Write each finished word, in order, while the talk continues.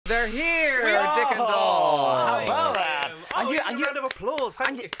We're here, We are. Dick and Dom. How about that? And you round of applause.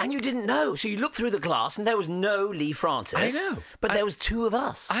 Thank you. And you didn't know, so you looked through the glass and there was no Lee Francis. I know. But there was two of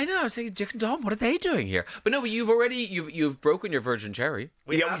us. I know. I was saying, Dick and Dom, what are they doing here? But no, but you've broken your virgin cherry.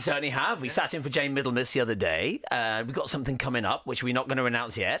 We certainly have. We sat in for Jane Middlemiss the other day. We've got something coming up, which we're not going to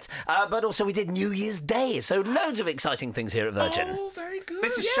announce yet. But also we did New Year's Day, so loads of exciting things here at Virgin. Oh, very good.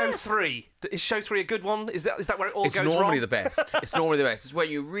 This is show 3. Is show 3 a good one? Is that where it all It's goes wrong? normally the best. It's normally the best. It's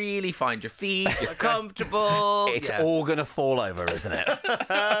when you really find your feet, you're comfortable. It's all going to fall over, isn't it? No,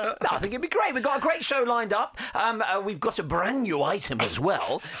 I think it'd be great. We've got a great show lined up. We've got a brand new item as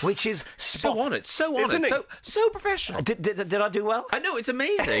well, which is so on it, so professional. Did I do well? I know, it's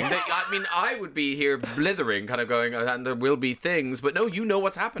amazing. I mean, I would be here blithering, kind of going, and there will be things, but no, you know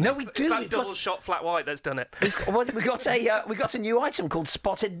what's happening. No, we do. It's that double shot flat white that's done it. We got a new item called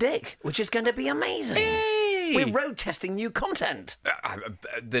Spotted Dick, which is going to be amazing. Hey! We're road testing new content.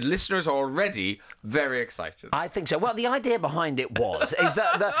 The listeners are already very excited. I think so. Well, the idea behind it is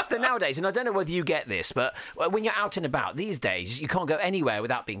that nowadays, and I don't know whether you get this, but when you're out and about these days, you can't go anywhere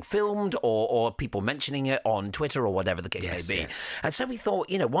without being filmed or people mentioning it on Twitter or whatever the case may be. Yes. And so we thought,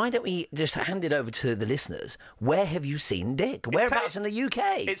 why don't we just hand it over to the listeners? Where have you seen Dick? Whereabouts in the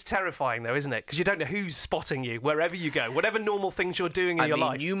UK? It's terrifying, though, isn't it? Because you don't know who's spotting you wherever you go, whatever normal things you're doing in your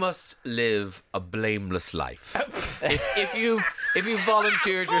life. You must live a blameless life. if you've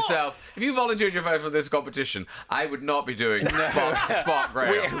volunteered yourself, for this competition, I would not be doing spot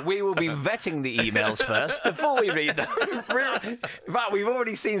Graham. We will be vetting the emails first before we read them. In fact, we've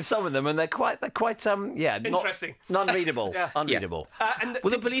already seen some of them, and they're quite interesting, non-readable, unreadable. And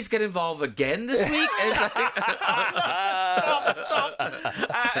will the police get involved again this week? Stop.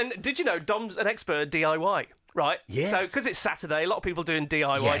 And did you know Dom's an expert at DIY? Right. Yes. So, because it's Saturday, a lot of people doing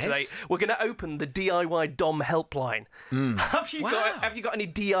DIY today. We're going to open the DIY Dom helpline. Have you got any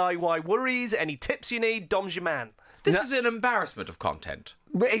DIY worries? Any tips you need? Dom's your man. This is an embarrassment of content.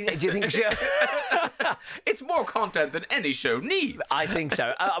 Do you think so? It's more content than any show needs. I think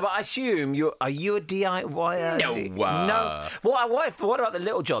so. But I assume are you a DIY? No. What about the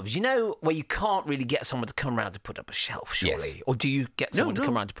little jobs? Where you can't really get someone to come around to put up a shelf, surely? Yes. Or do you get someone to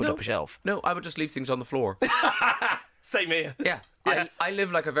come around to put up a shelf? No, I would just leave things on the floor. Same here. Yeah. I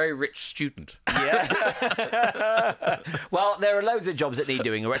live like a very rich student. Yeah. Well, there are loads of jobs that need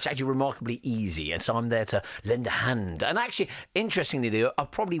doing, which are actually remarkably easy, and so I'm there to lend a hand. And actually, interestingly, though, I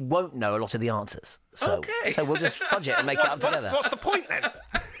probably won't know a lot of the answers. So we'll just fudge it and make it up together. What's the point then?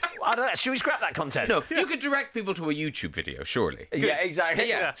 I don't know. Should we scrap that content? No, you could direct people to a YouTube video, surely. Yeah, exactly.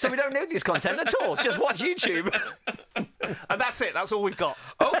 Yeah. So we don't need this content at all. Just watch YouTube. And that's it. That's all we've got.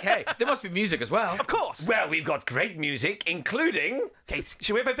 Okay. There must be music as well. Of course. Well, we've got great music, including...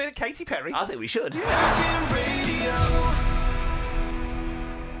 Should we have a bit of Katy Perry? I think we should. Virgin Radio.